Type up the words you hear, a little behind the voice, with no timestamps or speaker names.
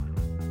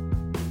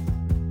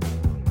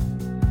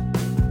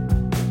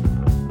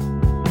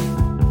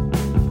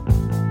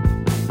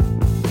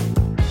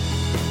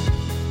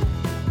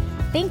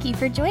Thank you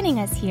for joining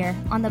us here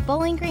on the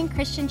Bowling Green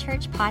Christian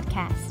Church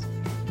podcast.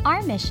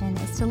 Our mission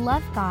is to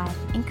love God,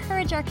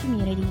 encourage our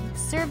community,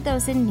 serve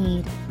those in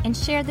need, and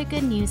share the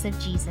good news of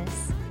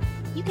Jesus.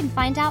 You can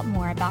find out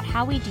more about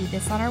how we do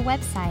this on our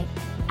website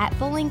at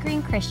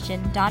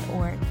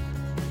bowlinggreenchristian.org.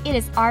 It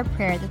is our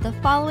prayer that the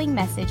following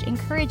message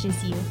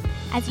encourages you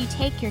as you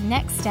take your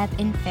next step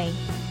in faith.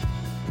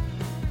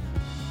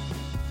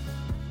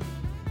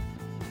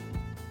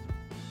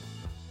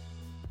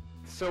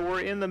 So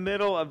we're in the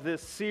middle of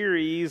this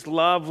series,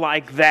 Love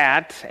Like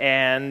That,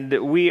 and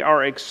we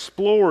are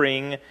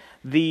exploring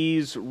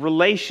these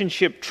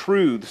relationship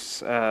truths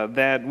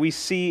that we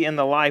see in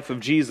the life of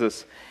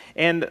Jesus.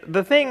 And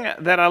the thing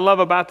that I love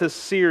about this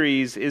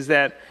series is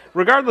that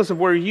regardless of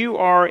where you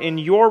are in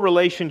your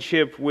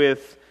relationship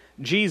with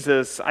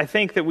Jesus, I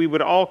think that we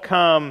would all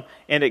come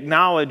and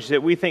acknowledge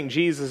that we think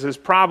Jesus is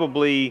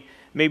probably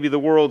maybe the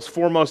world's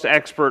foremost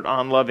expert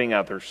on loving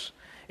others.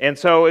 And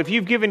so if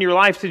you've given your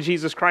life to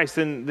Jesus Christ,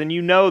 then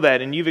you know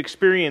that, and you've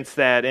experienced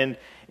that, and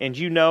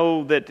you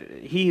know that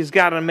He's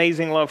got an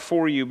amazing love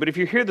for you. But if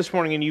you're here this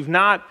morning and you've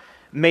not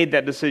made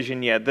that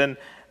decision yet, then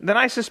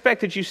I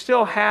suspect that you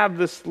still have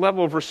this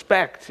level of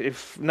respect,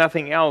 if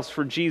nothing else,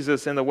 for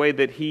Jesus in the way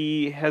that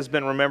He has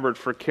been remembered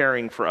for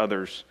caring for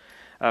others,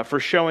 for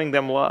showing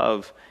them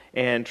love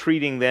and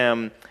treating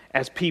them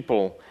as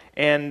people.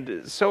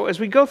 And so as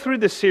we go through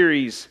this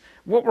series,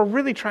 what we're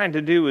really trying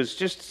to do is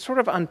just sort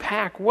of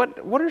unpack what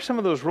are some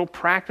of those real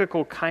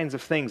practical kinds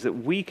of things that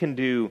we can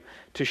do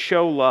to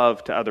show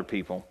love to other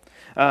people.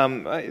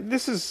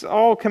 This is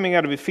all coming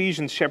out of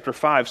Ephesians chapter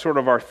 5, sort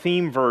of our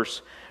theme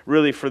verse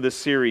really for this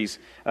series.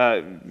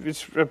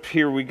 It's up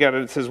here,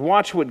 it says,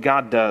 watch what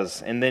God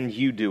does and then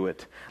you do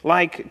it.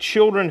 Like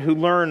children who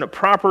learn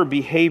proper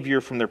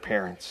behavior from their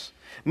parents.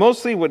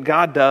 Mostly what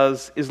God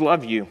does is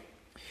love you.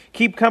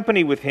 Keep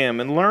company with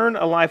Him and learn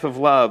a life of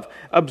love.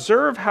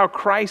 Observe how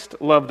Christ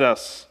loved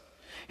us.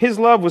 His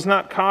love was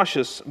not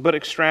cautious, but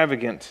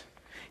extravagant.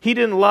 He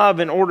didn't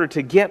love in order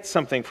to get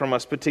something from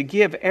us, but to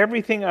give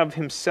everything of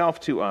Himself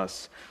to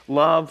us.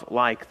 Love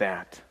like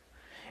that.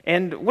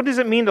 And what does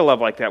it mean to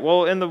love like that?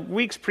 Well, in the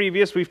weeks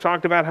previous, we've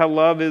talked about how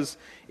love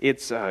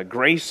it's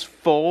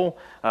graceful.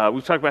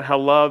 We've talked about how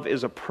love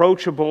is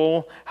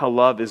approachable, how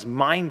love is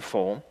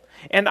mindful.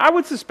 And I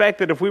would suspect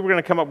that if we were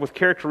going to come up with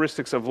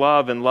characteristics of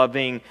love and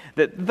loving,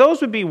 that those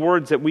would be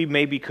words that we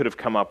maybe could have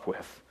come up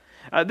with.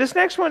 This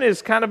next one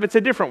is it's a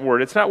different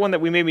word. It's not one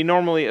that we maybe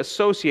normally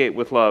associate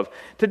with love.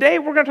 Today,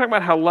 we're going to talk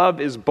about how love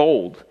is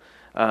bold.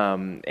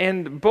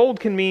 And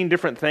bold can mean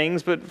different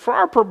things, but for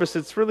our purpose,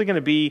 it's really going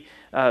to be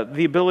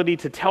the ability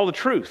to tell the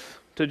truth,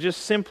 to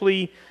just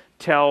simply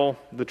tell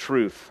the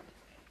truth.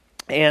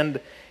 And,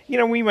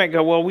 we might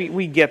go, well,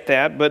 we get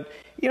that, but,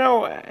 you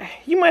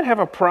might have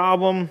a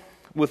problem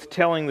with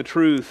telling the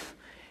truth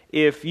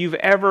if you've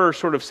ever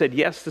sort of said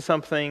yes to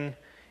something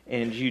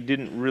and you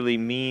didn't really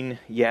mean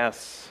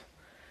yes.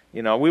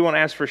 We won't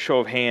ask for a show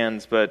of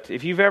hands, but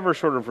if you've ever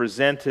sort of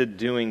resented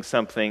doing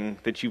something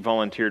that you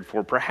volunteered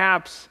for,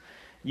 perhaps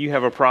you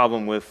have a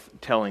problem with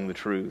telling the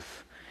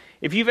truth.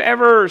 If you've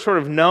ever sort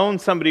of known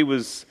somebody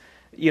was,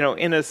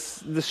 in a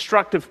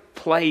destructive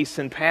place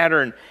and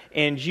pattern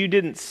and you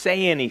didn't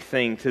say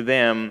anything to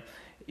them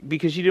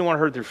because you didn't want to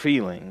hurt their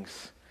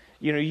feelings,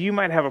 you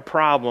might have a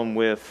problem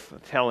with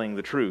telling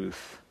the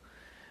truth.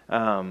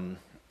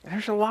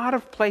 There's a lot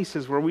of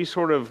places where we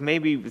sort of,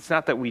 maybe it's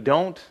not that we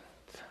don't,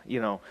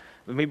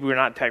 maybe we're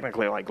not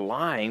technically like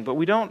lying, but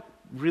we don't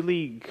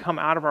really come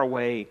out of our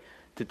way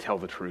to tell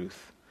the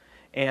truth.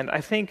 And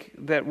I think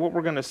that what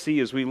we're going to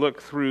see as we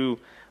look through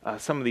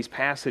some of these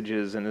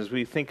passages and as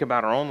we think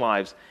about our own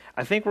lives,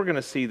 I think we're going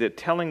to see that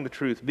telling the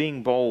truth,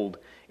 being bold,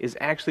 is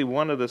actually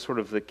one of the sort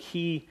of the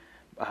key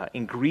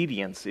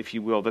ingredients, if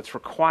you will, that's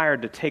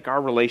required to take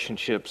our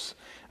relationships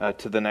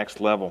to the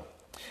next level.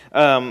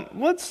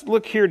 Let's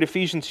look here at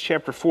Ephesians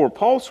chapter 4.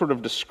 Paul sort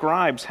of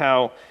describes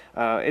how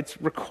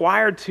it's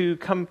required to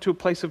come to a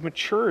place of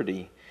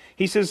maturity.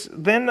 He says,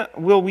 then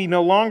will we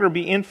no longer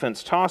be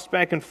infants, tossed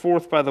back and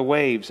forth by the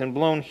waves and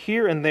blown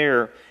here and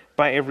there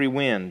by every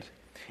wind.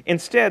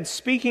 Instead,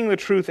 speaking the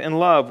truth in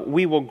love,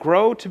 we will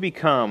grow to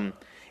become,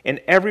 in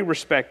every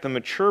respect, the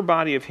mature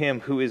body of Him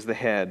who is the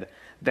head.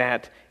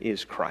 That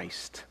is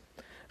Christ.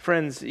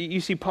 Friends,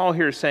 you see Paul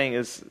here saying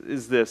is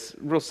this,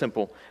 real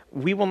simple.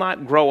 We will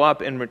not grow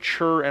up and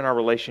mature in our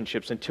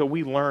relationships until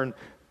we learn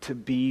to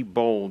be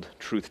bold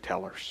truth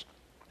tellers.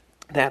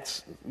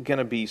 That's going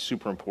to be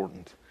super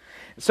important.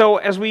 So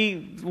as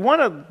we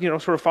want to,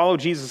 sort of follow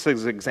Jesus'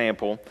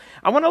 example,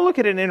 I want to look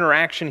at an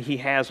interaction He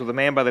has with a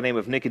man by the name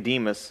of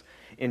Nicodemus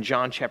in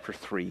John chapter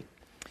 3.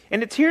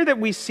 And it's here that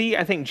we see,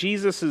 I think,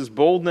 Jesus'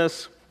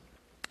 boldness,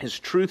 His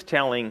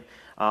truth-telling,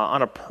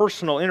 on a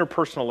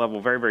interpersonal level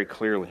very, very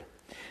clearly.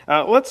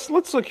 Let's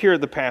look here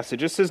at the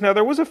passage. It says, now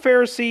there was a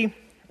Pharisee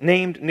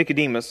named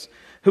Nicodemus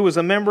who was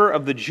a member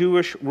of the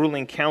Jewish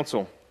ruling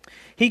council.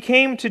 He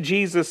came to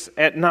Jesus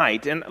at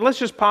night. And let's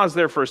just pause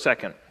there for a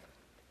second.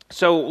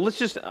 So let's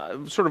just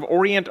sort of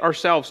orient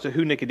ourselves to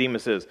who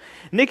Nicodemus is.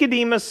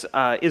 Nicodemus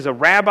is a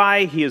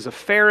rabbi. He is a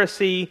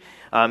Pharisee.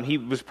 He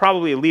was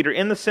probably a leader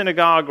in the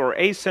synagogue or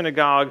a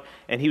synagogue,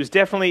 and he was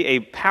definitely a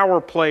power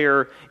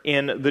player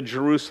in the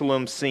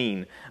Jerusalem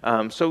scene.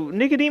 So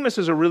Nicodemus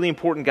is a really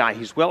important guy.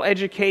 He's well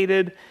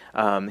educated.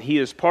 He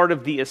is part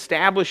of the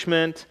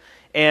establishment,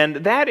 and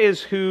that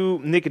is who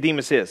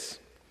Nicodemus is.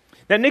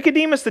 Now,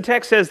 Nicodemus, the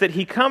text says that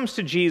he comes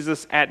to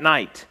Jesus at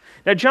night.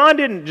 Now, John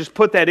didn't just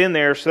put that in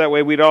there so that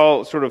way we'd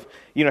all sort of,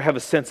 have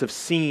a sense of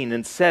scene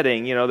and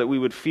setting, that we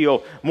would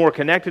feel more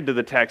connected to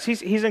the text.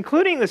 He's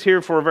including this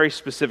here for a very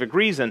specific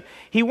reason.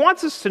 He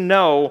wants us to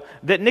know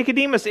that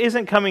Nicodemus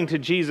isn't coming to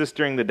Jesus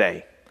during the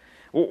day.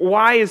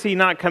 Why is he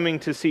not coming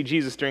to see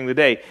Jesus during the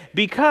day?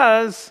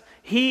 Because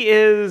he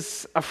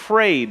is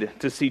afraid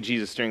to see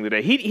Jesus during the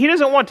day. He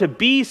doesn't want to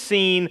be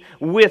seen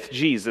with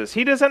Jesus.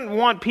 He doesn't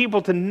want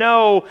people to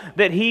know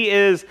that he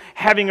is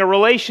having a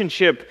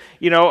relationship,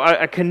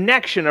 a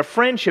connection, a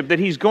friendship, that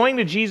he's going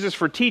to Jesus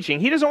for teaching.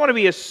 He doesn't want to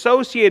be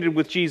associated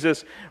with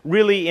Jesus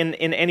really in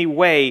any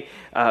way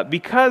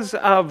because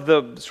of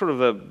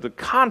the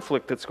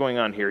conflict that's going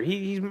on here.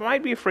 He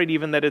might be afraid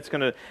even that it's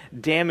going to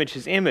damage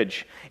his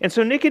image. And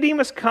so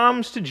Nicodemus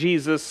comes to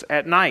Jesus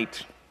at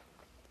night,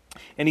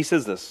 and he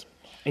says this.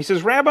 He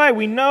says, "Rabbi,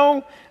 we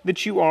know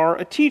that you are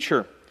a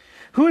teacher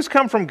who has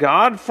come from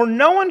God, for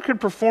no one could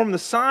perform the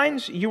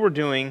signs you are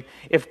doing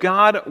if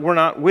God were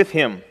not with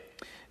him."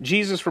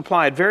 Jesus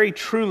replied, "Very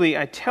truly,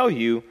 I tell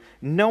you,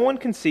 no one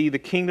can see the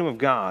kingdom of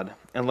God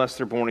unless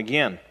they're born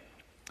again."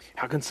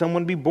 "How can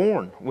someone be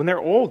born when they're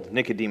old?"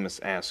 Nicodemus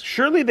asked.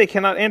 "Surely they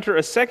cannot enter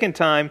a second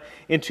time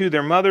into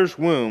their mother's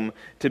womb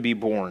to be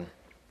born."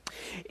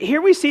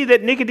 Here we see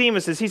that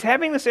Nicodemus, as he's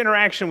having this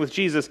interaction with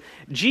Jesus,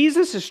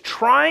 Jesus is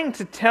trying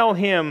to tell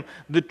him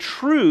the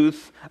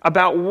truth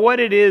about what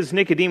it is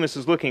Nicodemus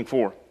is looking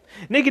for.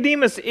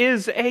 Nicodemus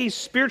is a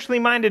spiritually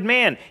minded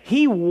man.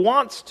 He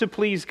wants to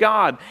please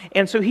God.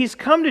 And so he's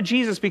come to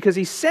Jesus because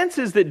he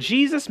senses that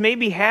Jesus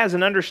maybe has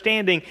an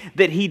understanding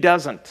that he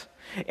doesn't.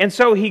 And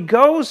so he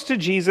goes to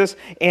Jesus,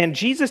 and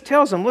Jesus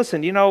tells him,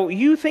 "Listen,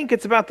 you think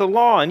it's about the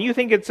law, and you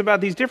think it's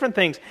about these different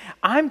things.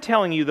 I'm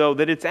telling you, though,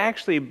 that it's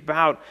actually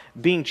about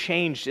being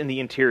changed in the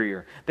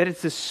interior, that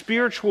it's a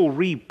spiritual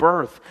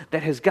rebirth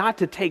that has got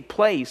to take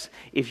place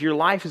if your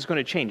life is going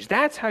to change.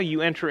 That's how you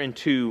enter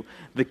into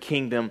the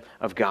kingdom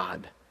of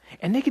God."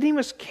 And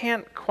Nicodemus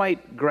can't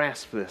quite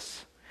grasp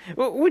this.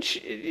 Which,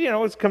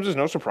 it comes as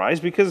no surprise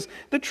because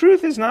the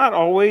truth is not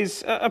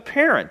always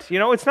apparent.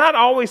 It's not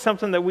always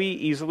something that we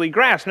easily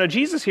grasp. Now,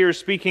 Jesus here is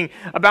speaking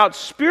about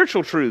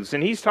spiritual truths,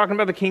 and he's talking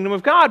about the kingdom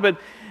of God,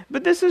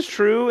 but this is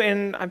true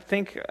in, I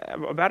think,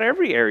 about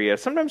every area.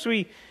 Sometimes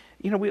we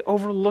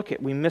overlook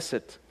it, we miss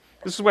it.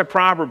 This is why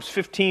Proverbs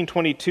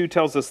 15:22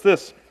 tells us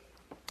this,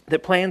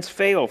 that plans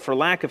fail for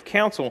lack of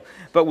counsel,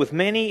 but with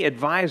many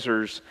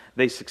advisors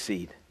they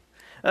succeed.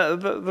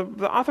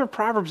 The author of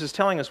Proverbs is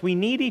telling us we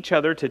need each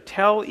other to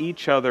tell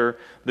each other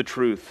the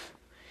truth.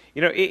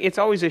 It's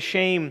always a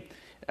shame,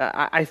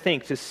 I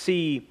think, to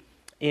see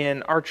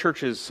in our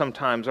churches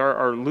sometimes,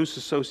 our loose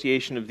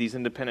association of these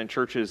independent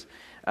churches,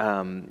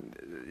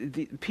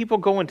 people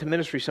go into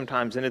ministry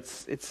sometimes, and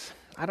it's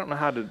I don't know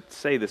how to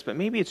say this, but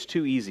maybe it's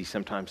too easy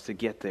sometimes to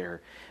get there.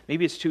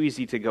 Maybe it's too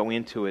easy to go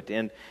into it.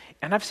 And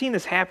I've seen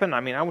this happen. I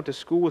mean, I went to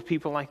school with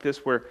people like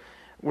this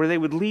where they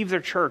would leave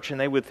their church and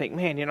they would think,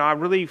 man, I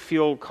really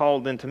feel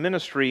called into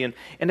ministry. And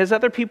as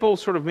other people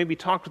sort of maybe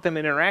talked with them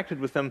and interacted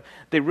with them,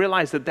 they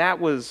realized that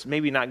was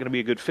maybe not going to be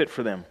a good fit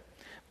for them.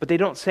 But they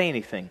don't say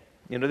anything.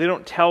 They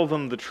don't tell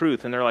them the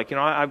truth. And they're like,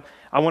 I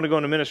want to go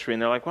into ministry.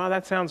 And they're like, well,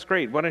 that sounds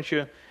great. Why don't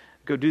you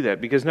go do that?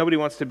 Because nobody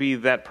wants to be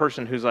that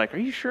person who's like, are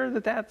you sure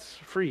that that's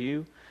for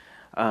you?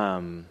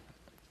 But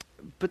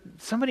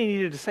somebody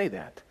needed to say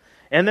that.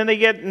 And then they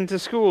get into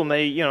school and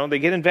they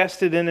get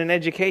invested in an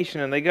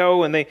education and they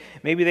go and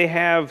maybe they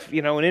have,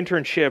 an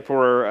internship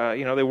or,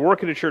 they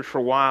work at a church for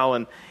a while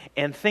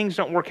and things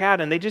don't work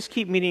out and they just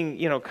keep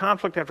meeting,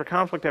 conflict after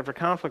conflict after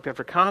conflict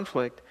after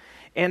conflict.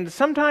 And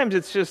sometimes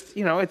it's just,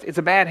 it's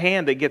a bad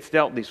hand that gets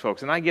dealt these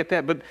folks. And I get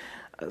that. But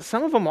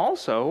some of them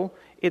also,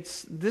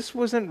 this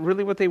wasn't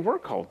really what they were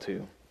called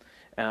to.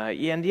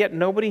 And yet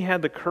nobody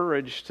had the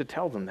courage to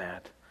tell them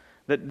that.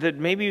 That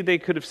maybe they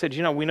could have said,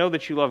 we know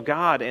that you love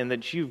God and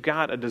that you've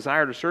got a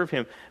desire to serve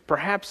Him.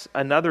 Perhaps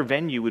another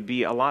venue would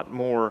be a lot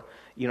more,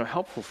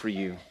 helpful for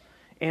you.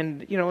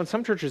 And, in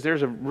some churches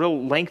there's a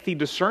real lengthy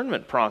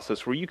discernment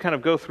process where you kind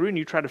of go through and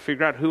you try to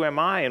figure out who am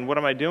I and what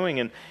am I doing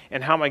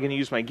and how am I going to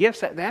use my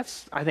gifts.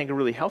 That's, I think, a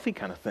really healthy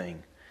kind of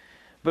thing.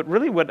 But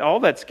really what all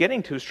that's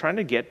getting to is trying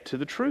to get to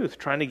the truth,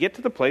 trying to get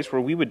to the place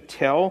where we would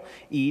tell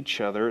each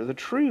other the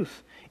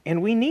truth.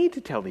 And we need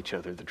to tell each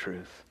other the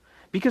truth.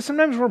 Because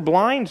sometimes we're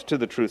blind to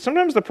the truth.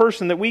 Sometimes the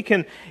person that we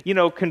can,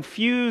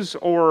 confuse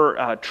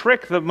or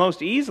trick the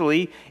most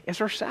easily is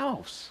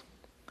ourselves.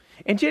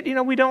 And yet,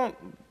 we don't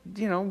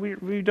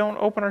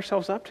open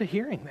ourselves up to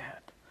hearing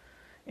that.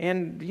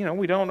 And,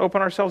 we don't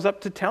open ourselves up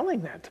to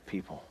telling that to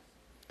people.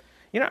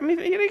 I mean,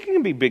 it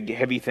can be big,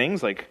 heavy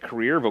things like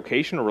career,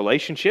 vocation, or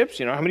relationships.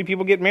 How many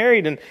people get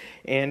married and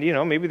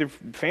maybe their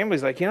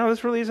family's like,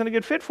 this really isn't a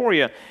good fit for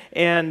you.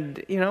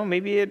 And,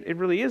 maybe it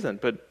really isn't.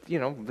 But,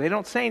 they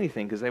don't say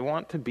anything because they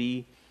want to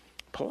be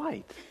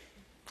polite.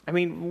 I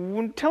mean,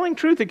 when telling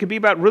truth, it could be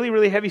about really,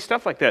 really heavy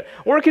stuff like that.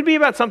 Or it could be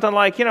about something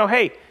like,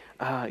 hey,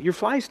 your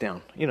fly's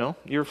down.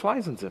 Your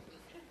fly's unzipped.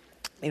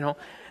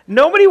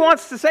 Nobody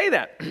wants to say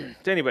that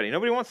to anybody.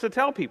 Nobody wants to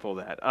tell people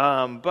that.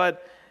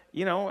 But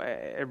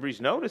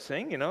everybody's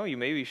noticing. You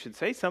maybe should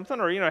say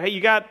something, or hey,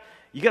 you got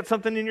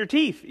something in your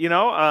teeth.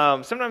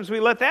 Sometimes we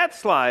let that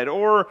slide,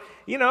 or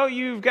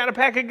you've got a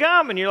pack of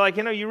gum, and you're like,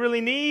 you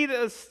really need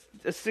a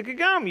stick of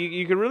gum.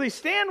 You could really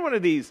stand one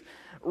of these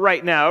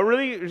right now.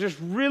 It just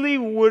really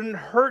wouldn't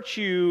hurt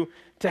you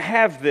to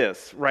have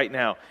this right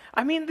now.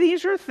 I mean,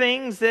 these are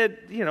things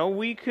that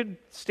we could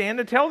stand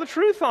to tell the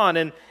truth on,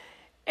 and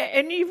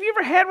have you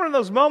ever had one of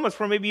those moments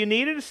where maybe you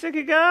needed a stick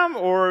of gum,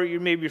 or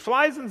maybe your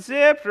fly's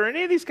unzipped, or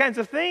any of these kinds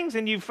of things,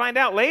 and you find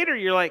out later,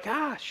 you're like,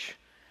 gosh,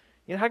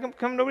 how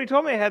come nobody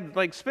told me I had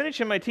like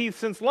spinach in my teeth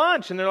since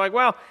lunch? And they're like,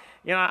 well,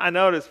 I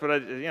noticed, but I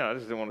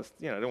just didn't want to,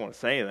 didn't want to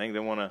say anything,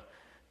 didn't want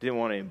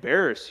to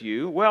embarrass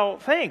you. Well,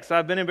 thanks.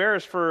 I've been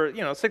embarrassed for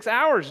 6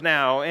 hours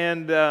now,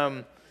 and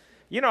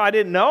I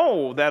didn't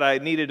know that I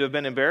needed to have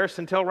been embarrassed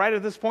until right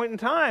at this point in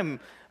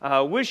time.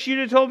 Wish you'd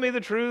have told me the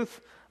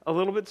truth a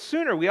little bit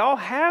sooner. We all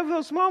have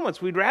those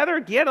moments. We'd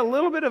rather get a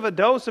little bit of a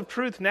dose of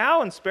truth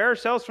now and spare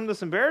ourselves from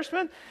this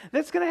embarrassment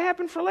that's going to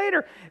happen for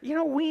later.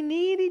 We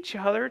need each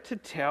other to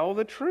tell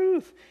the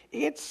truth.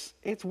 It's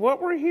what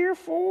we're here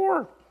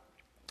for.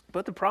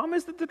 But the problem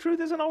is that the truth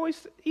isn't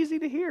always easy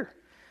to hear.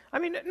 I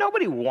mean,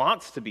 nobody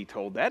wants to be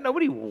told that.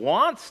 Nobody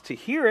wants to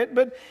hear it,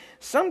 but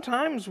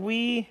sometimes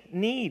we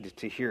need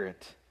to hear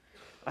it.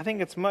 I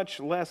think it's much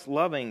less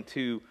loving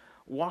to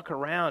walk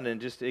around and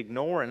just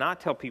ignore and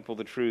not tell people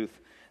the truth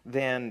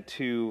than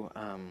to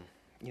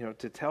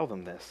tell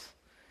them this.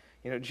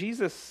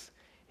 Jesus,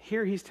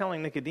 here he's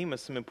telling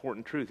Nicodemus some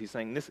important truth. He's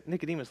saying,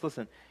 Nicodemus,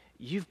 listen,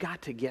 you've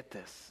got to get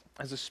this.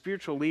 As a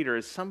spiritual leader,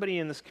 as somebody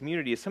in this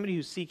community, as somebody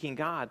who's seeking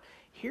God,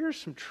 here's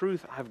some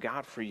truth I've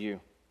got for you.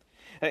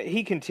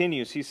 He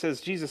continues,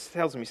 Jesus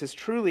tells him, he says,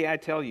 truly I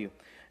tell you,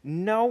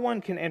 no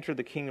one can enter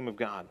the kingdom of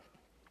God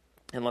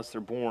unless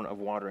they're born of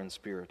water and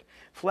spirit.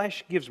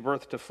 Flesh gives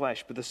birth to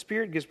flesh, but the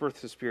Spirit gives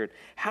birth to spirit.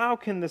 How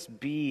can this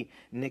be?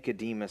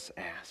 Nicodemus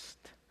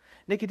asked.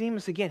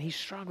 Nicodemus, again, he's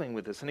struggling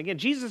with this. And again,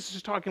 Jesus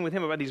is talking with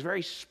him about these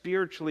very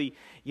spiritually,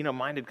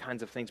 minded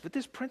kinds of things. But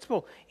this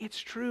principle, it's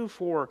true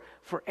for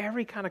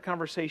every kind of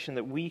conversation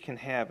that we can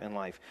have in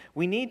life.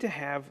 We need to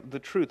have the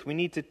truth. We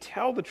need to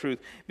tell the truth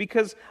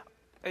because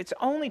it's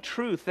only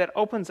truth that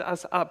opens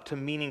us up to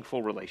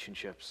meaningful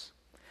relationships.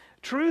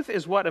 Truth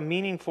is what a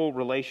meaningful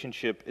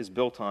relationship is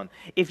built on.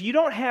 If you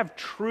don't have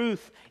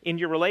truth in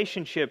your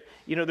relationship,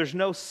 there's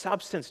no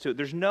substance to it.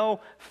 There's no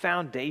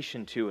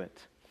foundation to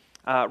it.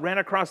 Ran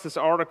across this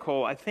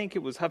article, I think it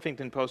was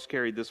Huffington Post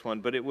carried this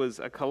one, but it was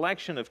a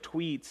collection of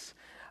tweets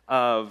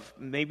of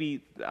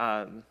maybe,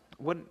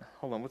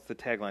 what's the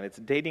tagline? It's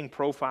dating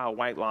profile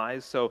white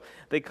lies. So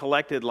they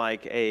collected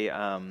like a,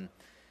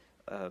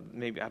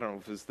 maybe, I don't know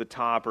if it was the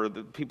top or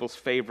the people's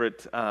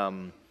favorite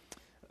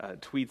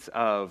tweets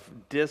of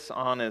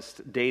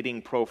dishonest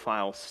dating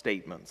profile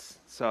statements.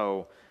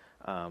 So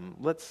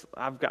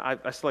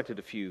I selected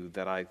a few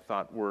that I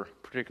thought were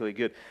particularly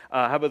good.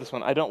 How about this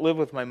one? I don't live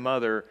with my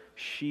mother.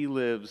 She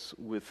lives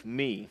with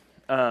me.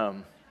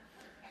 There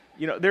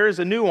is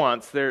a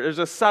nuance there. There's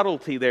a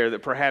subtlety there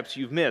that perhaps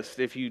you've missed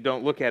if you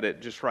don't look at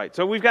it just right.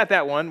 So we've got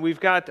that one. We've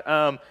got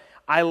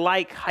I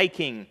like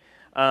hiking.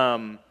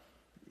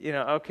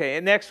 Okay.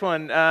 And next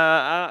one.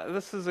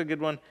 This is a good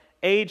one.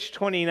 Age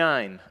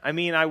 29. I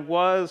mean, I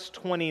was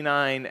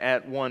 29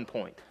 at one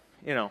point.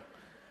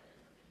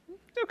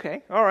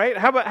 Okay, all right.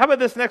 How about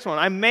this next one?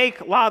 I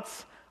make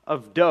lots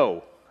of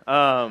dough.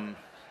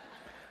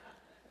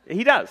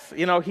 He does.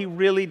 He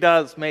really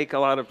does make a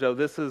lot of dough.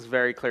 This is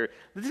very clear.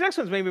 This next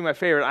one's maybe my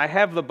favorite. I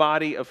have the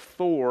body of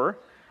Thor.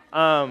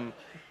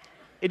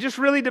 It just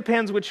really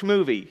depends which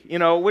movie,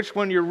 which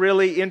one you're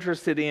really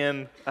interested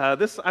in.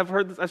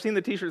 I've seen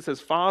the T-shirt that says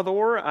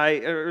Father.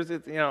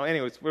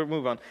 Anyways, we'll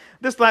move on.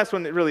 This last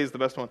one, it really is the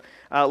best one.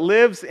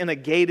 Lives in a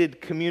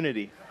gated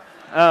community.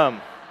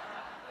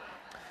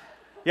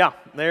 Yeah,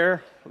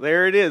 there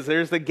it is.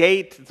 There's the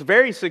gate. It's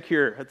very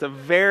secure. It's a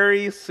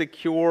very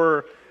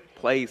secure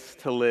place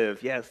to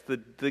live. Yes,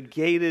 the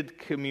gated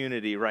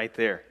community right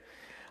there.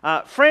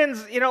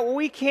 Friends,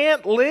 we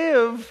can't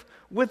live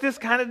with this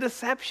kind of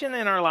deception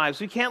in our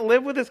lives. We can't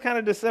live with this kind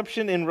of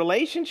deception in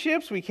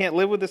relationships. We can't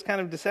live with this kind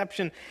of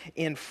deception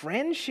in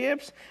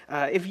friendships.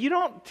 If you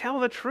don't tell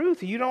the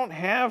truth, you don't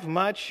have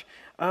much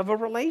of a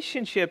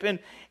relationship. And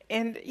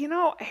And,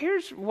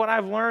 here's what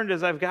I've learned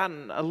as I've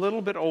gotten a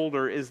little bit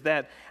older is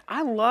that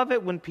I love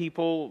it when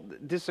people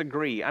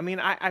disagree. I mean,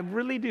 I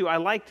really do. I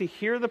like to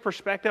hear the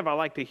perspective. I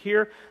like to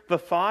hear the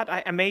thought.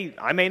 I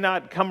may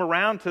not come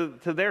around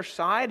to their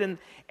side, and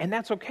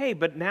that's okay.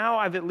 But now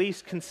I've at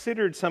least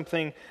considered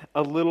something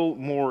a little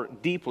more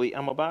deeply.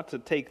 I'm about to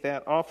take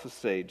that off the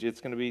stage.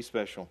 It's going to be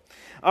special.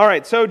 All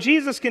right, so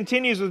Jesus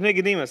continues with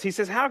Nicodemus. He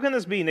says, "How can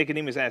this be?"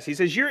 Nicodemus asked. He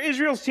says, "You're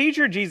Israel's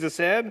teacher," Jesus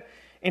said,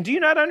 "and do you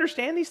not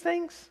understand these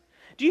things?"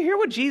 Do you hear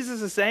what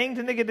Jesus is saying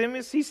to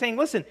Nicodemus? He's saying,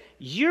 listen,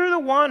 you're the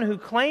one who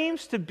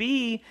claims to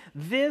be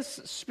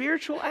this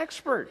spiritual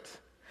expert.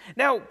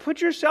 Now,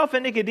 put yourself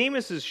in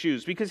Nicodemus'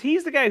 shoes, because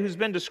he's the guy who's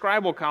been to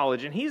scribal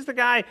college, and he's the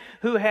guy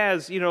who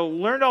has,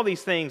 learned all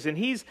these things, and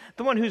he's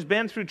the one who's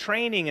been through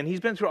training, and he's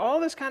been through all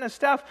this kind of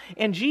stuff,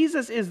 and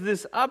Jesus is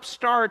this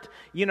upstart,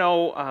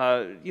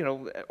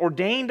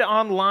 ordained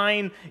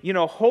online,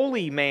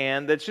 holy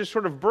man that's just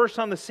sort of burst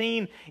on the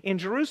scene in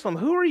Jerusalem.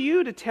 Who are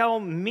you to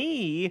tell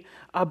me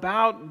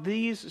about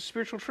these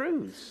spiritual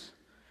truths?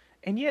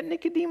 And yet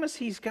Nicodemus,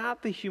 he's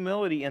got the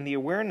humility and the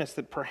awareness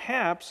that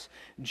perhaps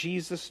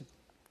Jesus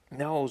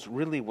knows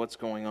really what's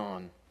going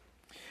on.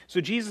 So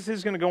Jesus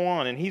is going to go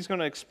on, and he's going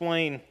to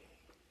explain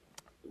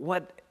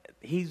what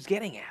he's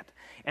getting at.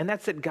 And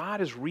that's that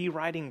God is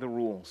rewriting the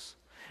rules.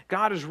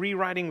 God is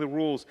rewriting the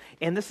rules,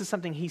 and this is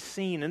something he's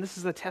seen, and this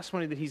is the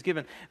testimony that he's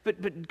given.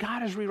 But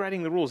God is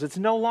rewriting the rules. It's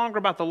no longer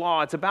about the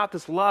law. It's about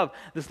this love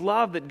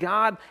that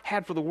God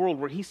had for the world,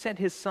 where he sent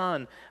his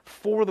son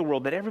for the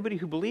world, that everybody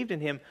who believed in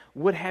him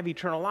would have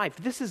eternal life.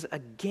 This is a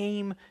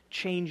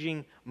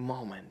game-changing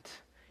moment.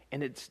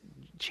 And it's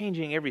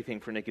changing everything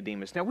for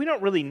Nicodemus. Now, we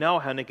don't really know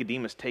how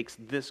Nicodemus takes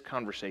this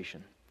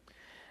conversation.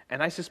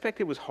 And I suspect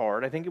it was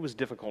hard. I think it was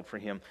difficult for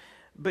him.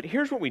 But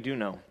here's what we do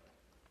know.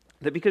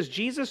 That because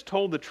Jesus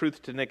told the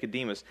truth to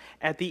Nicodemus,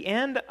 at the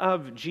end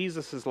of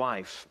Jesus'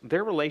 life,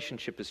 their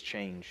relationship has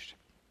changed.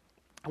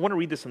 I want to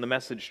read this in the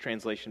Message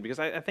translation, because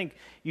I think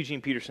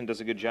Eugene Peterson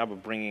does a good job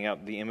of bringing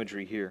out the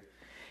imagery here.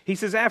 He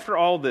says, after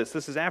all this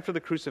is after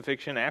the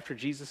crucifixion, after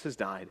Jesus has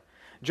died,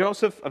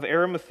 Joseph of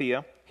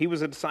Arimathea, he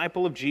was a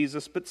disciple of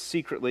Jesus, but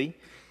secretly,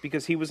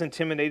 because he was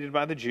intimidated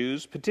by the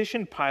Jews,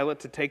 petitioned Pilate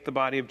to take the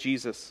body of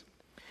Jesus.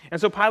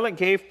 And so Pilate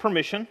gave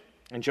permission,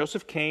 and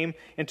Joseph came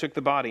and took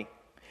the body.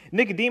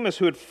 Nicodemus,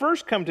 who had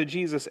first come to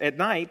Jesus at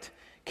night,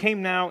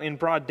 came now in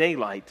broad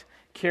daylight,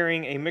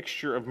 carrying a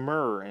mixture of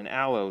myrrh and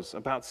aloes,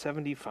 about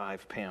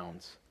 75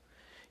 pounds.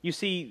 You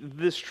see,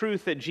 this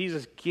truth that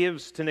Jesus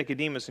gives to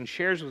Nicodemus and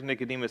shares with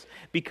Nicodemus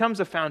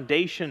becomes a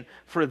foundation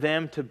for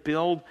them to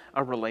build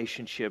a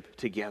relationship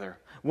together.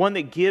 One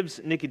that gives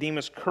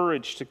Nicodemus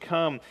courage to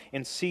come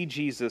and see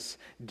Jesus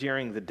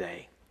during the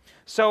day.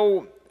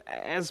 So,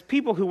 as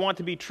people who want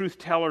to be truth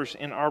tellers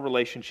in our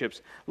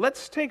relationships,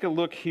 let's take a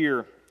look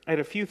here at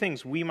a few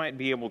things we might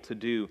be able to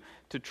do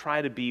to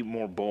try to be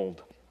more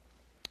bold.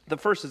 The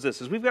first is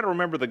this, is we've got to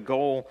remember the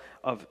goal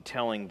of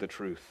telling the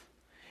truth.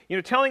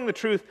 Telling the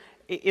truth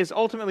is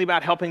ultimately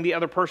about helping the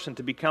other person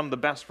to become the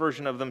best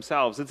version of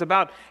themselves. It's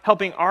about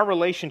helping our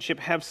relationship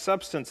have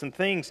substance and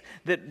things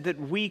that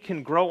we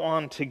can grow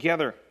on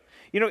together.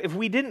 If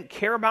we didn't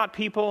care about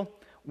people,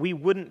 we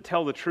wouldn't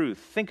tell the truth.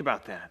 Think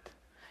about that.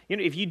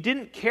 If you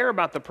didn't care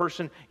about the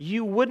person,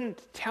 you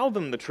wouldn't tell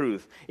them the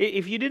truth.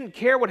 If you didn't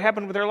care what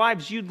happened with their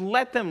lives, you'd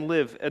let them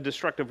live a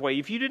destructive way.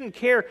 If you didn't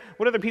care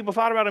what other people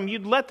thought about them,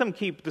 you'd let them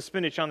keep the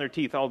spinach on their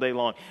teeth all day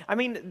long. I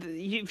mean,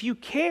 if you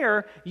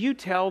care, you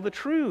tell the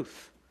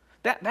truth.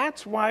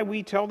 That's why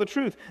we tell the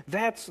truth.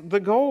 That's the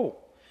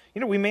goal.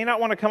 We may not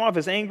want to come off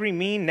as angry,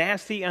 mean,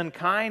 nasty,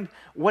 unkind,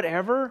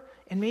 whatever,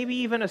 and maybe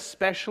even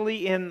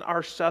especially in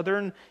our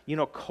southern,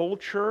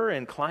 culture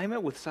and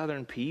climate with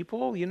southern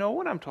people. You know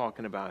what I'm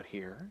talking about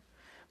here.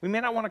 We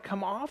may not want to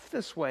come off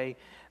this way,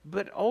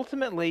 but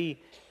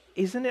ultimately,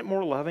 isn't it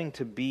more loving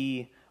to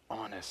be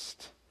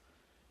honest?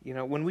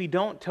 When we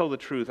don't tell the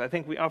truth, I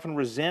think we often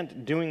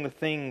resent doing the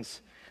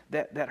things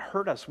that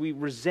hurt us. We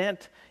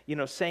resent,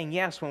 saying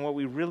yes when what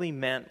we really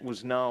meant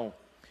was no.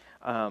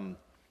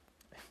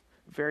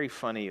 Very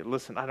funny.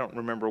 Listen, I don't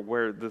remember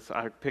where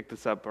I picked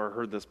this up or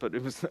heard this, but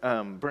it was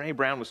Brene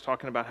Brown was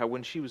talking about how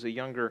when she was a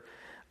younger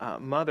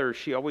mother,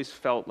 she always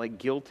felt like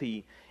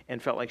guilty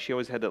and felt like she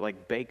always had to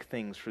bake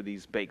things for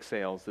these bake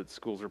sales that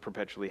schools are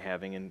perpetually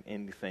having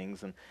in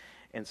things.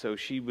 And so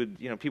she would,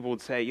 people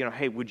would say,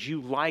 hey, would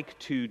you like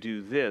to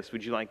do this?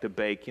 Would you like to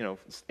bake,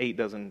 8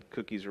 dozen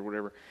cookies or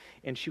whatever?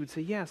 And she would say,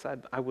 yes,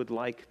 I would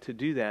like to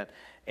do that.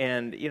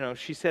 And,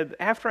 she said,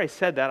 after I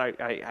said that,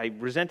 I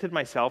resented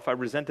myself. I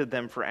resented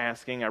them for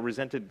asking. I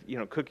resented,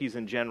 cookies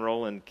in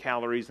general and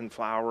calories and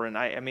flour. And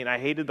I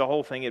hated the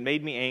whole thing. It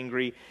made me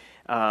angry.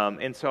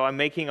 And so I'm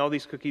making all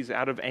these cookies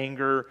out of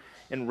anger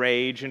and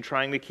rage and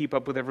trying to keep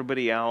up with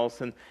everybody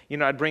else. And,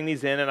 I'd bring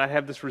these in and I'd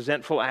have this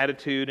resentful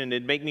attitude and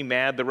it'd make me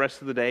mad the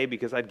rest of the day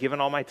because I'd given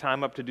all my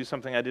time up to do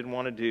something I didn't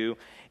want to do.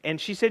 And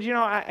she said,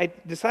 I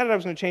decided I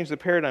was going to change the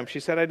paradigm. She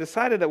said, I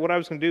decided that what I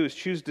was going to do is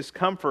choose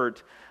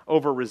discomfort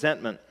over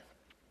resentment.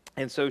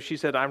 And so she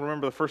said, I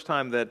remember the first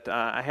time that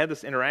I had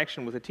this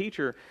interaction with a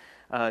teacher.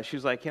 She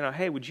was like,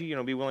 hey, would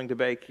you, be willing to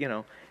bake,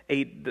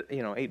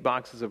 8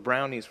 boxes of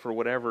brownies for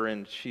whatever?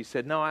 And she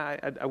said, no,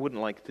 I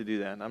wouldn't like to do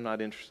that. I'm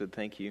not interested.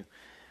 Thank you.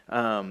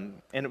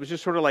 And it was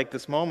just sort of like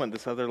this moment.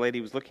 This other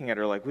lady was looking at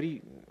her like, what do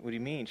you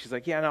mean? She's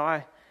like,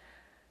 I'm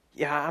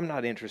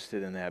not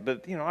interested in that.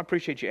 But, I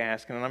appreciate you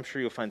asking, and I'm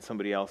sure you'll find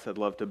somebody else that'd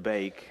love to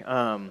bake.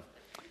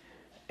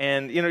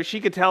 And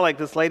she could tell like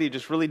this lady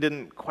just really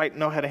didn't quite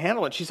know how to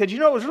handle it. She said, it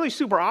was really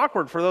super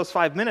awkward for those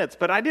 5 minutes,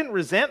 but I didn't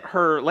resent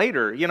her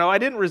later. I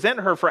didn't resent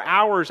her for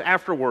hours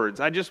afterwards.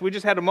 We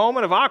just had a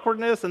moment of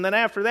awkwardness, and then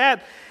after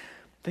that,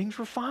 things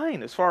were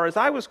fine as far as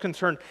I was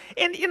concerned.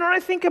 And, I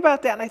think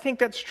about that, and I think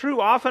that's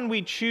true. Often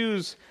we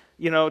choose,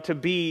 to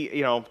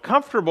be,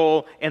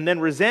 comfortable and then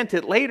resent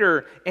it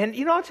later. And,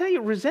 I'll tell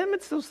you,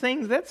 resentment's those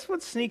things, that's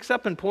what sneaks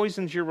up and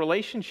poisons your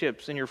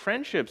relationships and your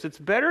friendships. It's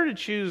better to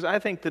choose, I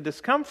think, the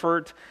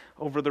discomfort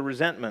over the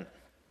resentment.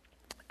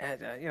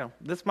 And,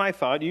 that's my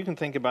thought. You can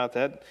think about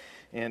that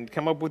and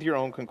come up with your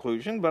own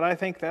conclusion. But I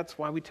think that's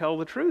why we tell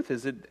the truth,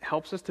 is it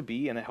helps us to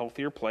be in a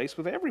healthier place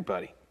with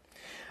everybody.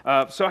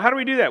 So how do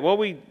we do that? Well,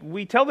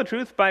 we tell the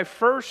truth by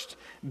first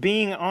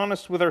being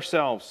honest with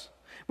ourselves.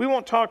 We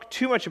won't talk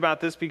too much about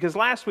this because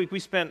last week we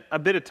spent a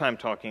bit of time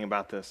talking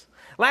about this.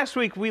 Last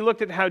week we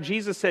looked at how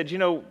Jesus said, you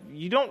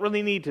don't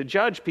really need to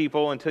judge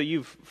people until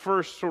you've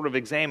first sort of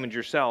examined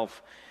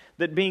yourself.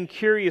 That being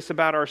curious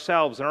about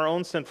ourselves and our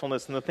own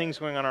sinfulness and the things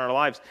going on in our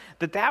lives,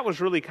 that was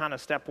really kind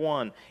of step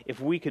one. If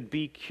we could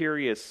be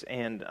curious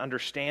and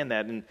understand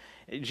that. And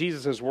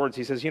Jesus' words,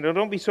 he says,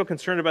 don't be so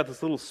concerned about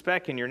this little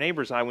speck in your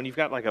neighbor's eye when you've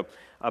got like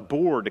a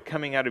board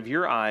coming out of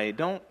your eye.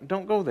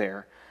 Don't go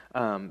there.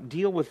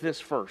 Deal with this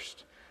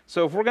first.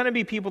 So if we're going to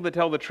be people that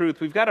tell the truth,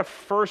 we've got to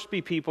first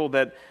be people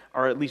that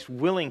are at least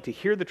willing to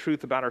hear the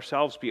truth about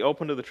ourselves, be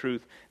open to the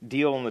truth,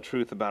 deal in the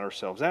truth about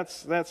ourselves.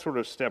 That's sort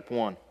of step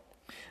one.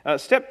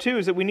 Step two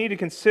is that we need to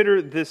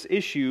consider this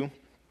issue,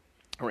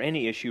 or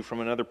any issue, from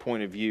another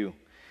point of view.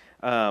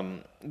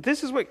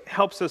 This is what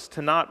helps us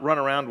to not run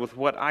around with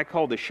what I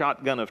call the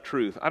shotgun of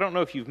truth. I don't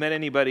know if you've met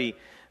anybody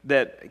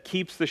that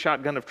keeps the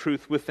shotgun of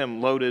truth with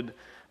them loaded,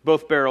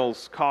 both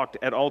barrels cocked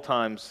at all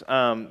times.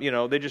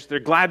 They're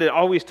glad to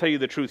always tell you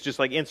the truth, just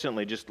like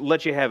instantly, just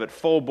let you have it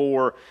full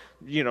bore,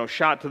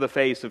 shot to the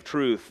face of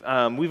truth.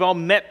 We've all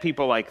met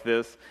people like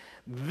this.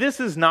 This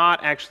is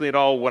not actually at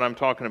all what I'm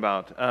talking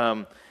about.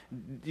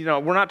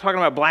 We're not talking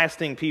about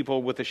blasting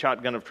people with the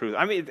shotgun of truth.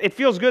 I mean, it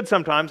feels good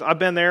sometimes. I've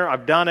been there.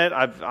 I've done it.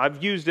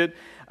 I've used it.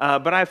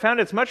 But I found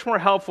it's much more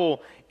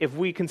helpful if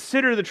we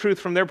consider the truth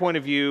from their point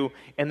of view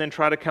and then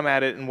try to come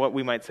at it in what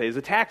we might say is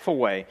a tactful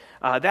way.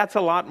 That's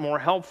a lot more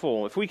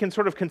helpful. If we can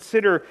sort of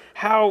consider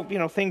how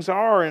things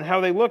are and how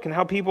they look and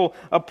how people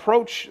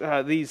approach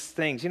these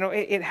things,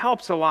 it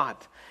helps a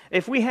lot.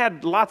 If we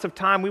had lots of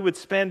time, we would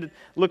spend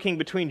looking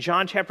between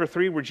John chapter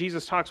 3, where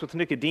Jesus talks with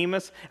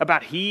Nicodemus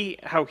about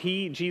how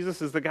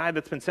Jesus, is the guy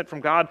that's been sent from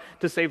God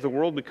to save the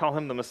world. We call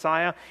him the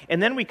Messiah.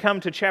 And then we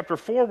come to chapter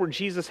 4, where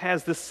Jesus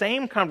has the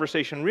same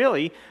conversation,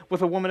 really,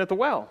 with a woman at the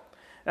well.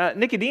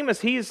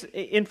 Nicodemus, he's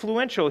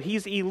influential,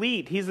 he's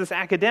elite, he's this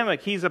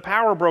academic, he's a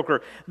power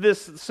broker.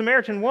 This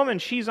Samaritan woman,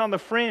 she's on the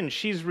fringe,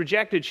 she's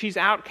rejected, she's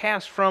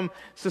outcast from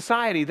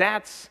society.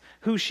 That's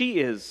who she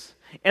is.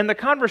 And the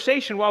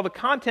conversation, while the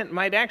content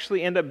might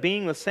actually end up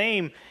being the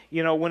same,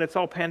 when it's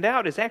all panned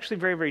out, is actually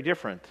very, very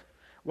different.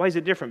 Why is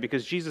it different?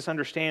 Because Jesus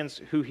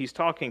understands who he's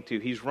talking to.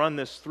 He's run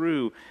this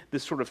through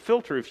this sort of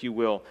filter, if you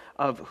will,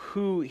 of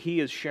who he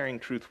is sharing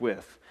truth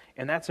with.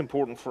 And that's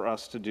important for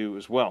us to do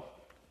as well.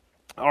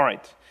 All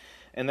right.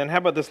 And then how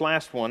about this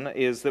last one,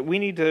 is that we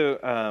need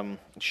to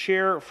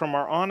share from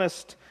our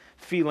honest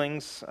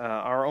feelings,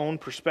 our own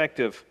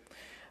perspective.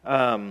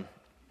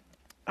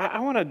 I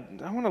want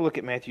to look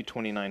at Matthew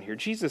 29 here.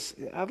 Jesus,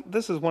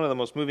 this is one of the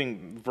most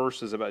moving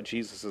verses about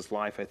Jesus'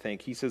 life, I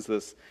think. He says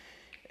this,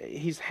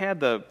 he's had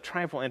the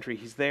triumphal entry,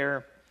 he's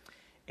there,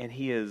 and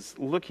he is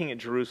looking at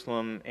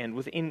Jerusalem, and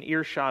within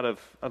earshot of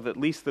at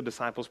least the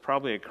disciples,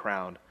 probably a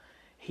crowd,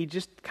 he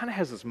just kind of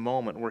has this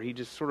moment where he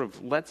just sort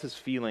of lets his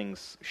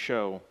feelings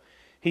show.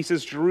 He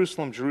says,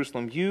 Jerusalem,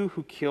 Jerusalem, you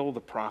who kill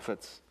the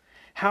prophets,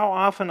 how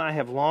often I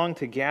have longed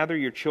to gather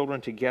your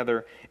children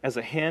together as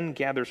a hen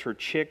gathers her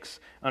chicks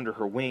under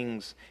her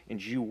wings,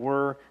 and you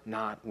were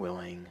not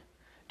willing.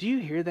 Do you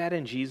hear that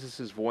in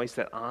Jesus' voice,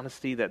 that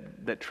honesty,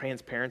 that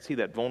transparency,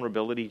 that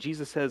vulnerability?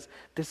 Jesus says,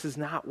 this is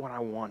not what I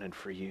wanted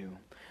for you.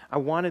 I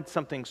wanted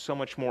something so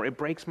much more. It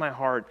breaks my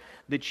heart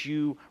that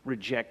you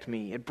reject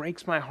me. It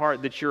breaks my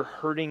heart that you're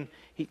hurting,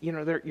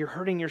 you're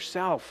hurting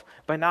yourself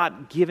by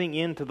not giving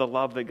in to the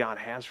love that God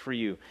has for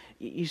you.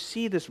 You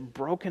see this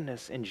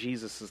brokenness in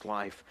Jesus'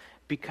 life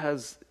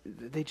because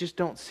they just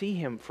don't see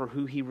him for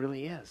who he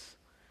really is.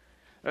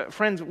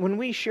 Friends, when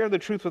we share the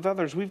truth with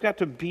others, we've got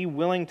to be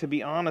willing to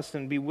be honest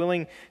and be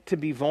willing to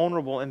be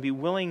vulnerable and be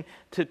willing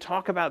to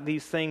talk about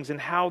these things and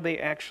how they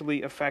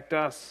actually affect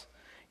us.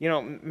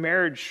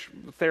 Marriage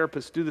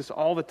therapists do this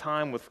all the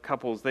time with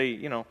couples.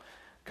 Couples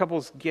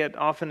couples get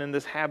often in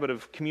this habit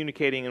of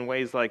communicating in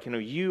ways like,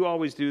 you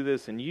always do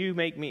this, and you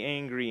make me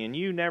angry, and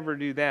you never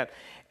do that.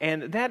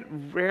 And that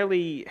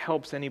rarely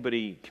helps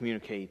anybody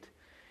communicate.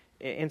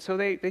 And so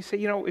they say,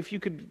 if you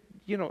could,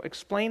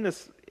 explain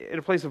this at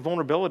a place of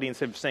vulnerability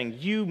instead of saying,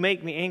 you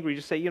make me angry,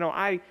 just say,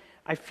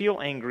 I feel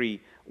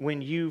angry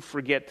when you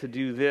forget to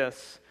do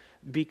this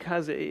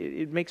because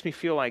it makes me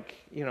feel like,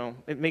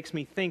 it makes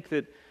me think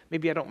that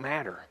maybe I don't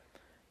matter.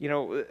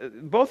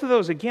 Both of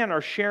those, again, are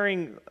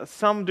sharing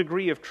some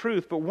degree of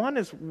truth, but one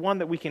is one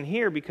that we can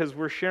hear because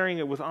we're sharing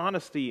it with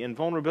honesty and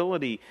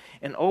vulnerability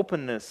and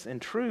openness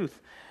and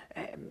truth.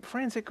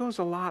 Friends, it goes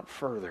a lot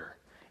further.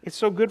 It's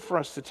so good for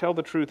us to tell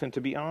the truth and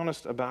to be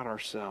honest about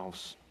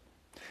ourselves.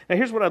 Now,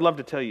 here's what I'd love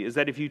to tell you, is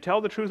that if you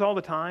tell the truth all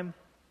the time,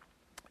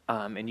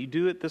 and you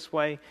do it this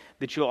way,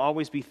 that you'll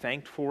always be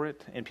thanked for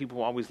it, and people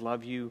will always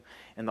love you,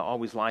 and they'll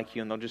always like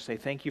you, and they'll just say,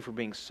 thank you for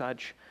being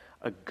such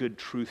a good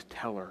truth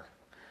teller.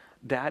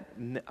 That,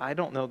 I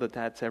don't know that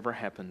that's ever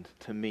happened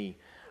to me,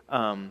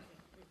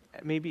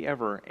 maybe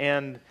ever,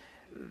 and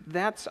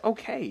that's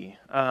okay.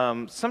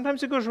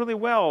 Sometimes it goes really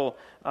well.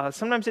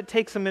 Sometimes it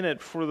takes a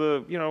minute for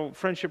the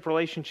friendship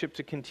relationship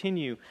to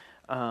continue,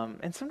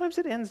 and sometimes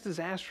it ends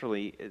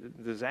disastrously.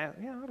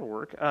 That'll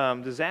work.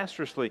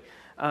 Disastrously.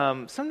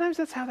 Sometimes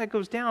that's how that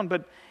goes down.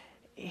 But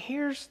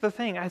here's the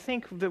thing: I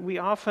think that we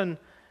often,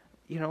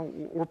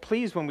 we're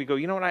pleased when we go,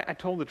 I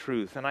told the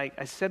truth, and I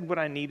said what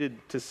I needed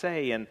to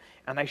say, and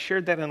I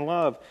shared that in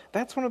love.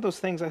 That's one of those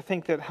things I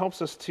think that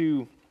helps us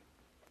to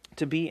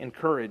be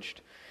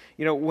encouraged.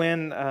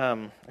 When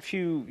a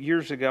few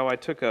years ago I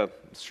took a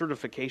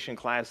certification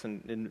class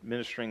in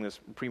administering this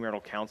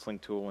premarital counseling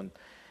tool,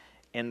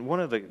 and one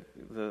of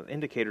the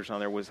indicators on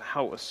there was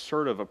how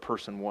assertive a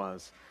person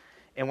was.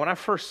 And when I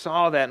first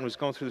saw that and was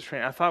going through this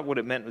training, I thought what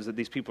it meant was that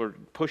these people are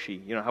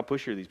pushy. How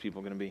pushy are these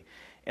people going to be?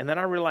 And then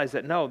I realized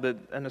that no, that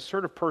an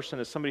assertive person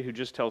is somebody who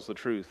just tells the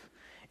truth.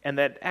 And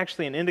that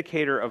actually an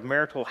indicator of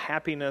marital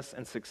happiness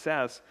and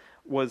success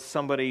was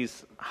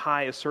somebody's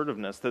high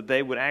assertiveness, that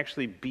they would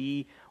actually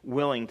be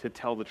willing to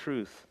tell the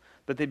truth,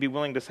 that they'd be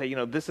willing to say,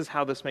 this is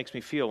how this makes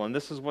me feel, and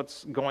this is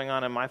what's going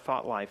on in my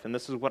thought life, and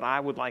this is what I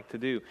would like to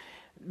do.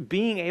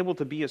 Being able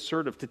to be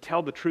assertive, to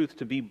tell the truth,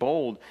 to be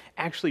bold,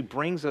 actually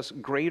brings us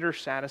greater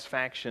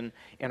satisfaction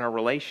in our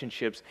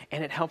relationships,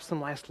 and it helps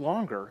them last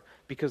longer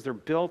because they're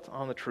built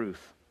on the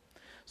truth.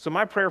 So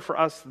my prayer for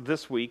us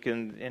this week,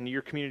 and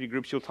your community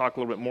groups, you'll talk a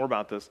little bit more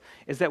about this,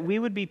 is that we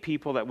would be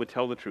people that would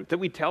tell the truth. That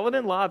we tell it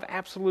in love,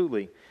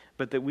 absolutely,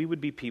 but that we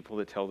would be people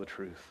that tell the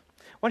truth.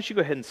 Why don't you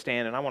go ahead and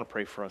stand, and I want to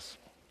pray for us.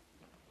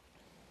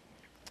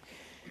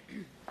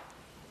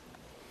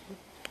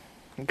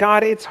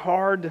 God, it's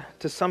hard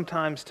to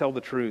sometimes tell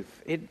the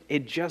truth.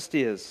 It just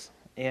is.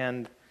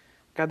 And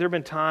God, there have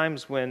been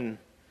times when,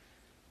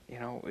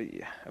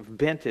 I've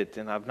bent it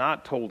and I've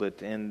not told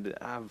it, and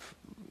I've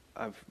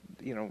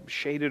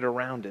shaded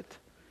around it.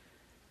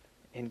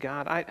 And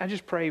God, I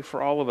just pray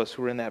for all of us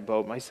who are in that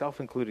boat, myself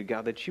included,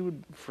 God, that you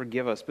would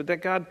forgive us. But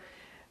that, God,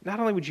 not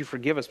only would you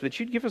forgive us, but that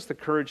you'd give us the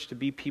courage to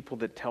be people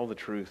that tell the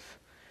truth,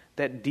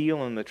 that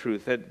deal in the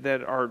truth,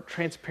 that are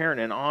transparent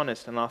and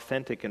honest and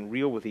authentic and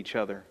real with each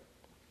other.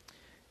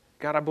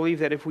 God, I believe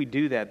that if we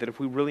do that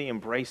if we really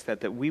embrace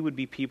that we would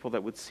be people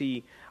that would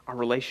see our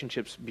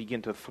relationships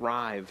begin to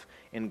thrive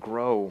and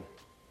grow,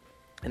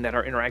 and that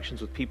our interactions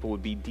with people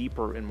would be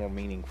deeper and more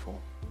meaningful.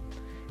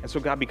 And so,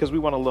 God, because we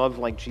want to love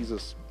like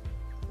Jesus,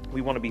 we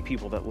want to be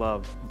people that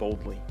love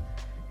boldly.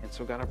 And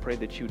so, God, I pray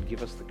that you would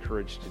give us the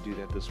courage to do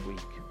that this week.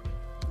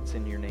 It's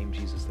in your name,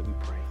 Jesus, that we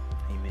pray.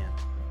 Amen.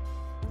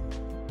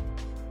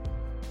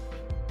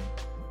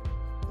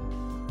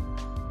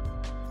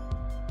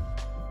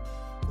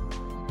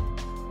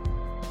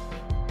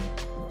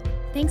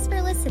 Thanks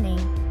for listening.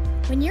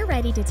 When you're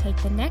ready to take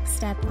the next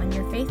step on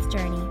your faith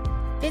journey,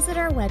 visit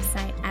our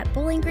website at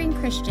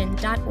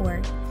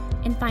bowlinggreenchristian.org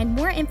and find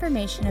more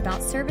information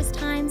about service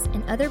times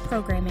and other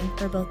programming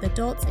for both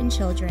adults and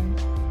children.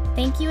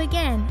 Thank you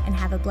again, and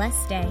have a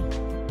blessed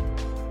day.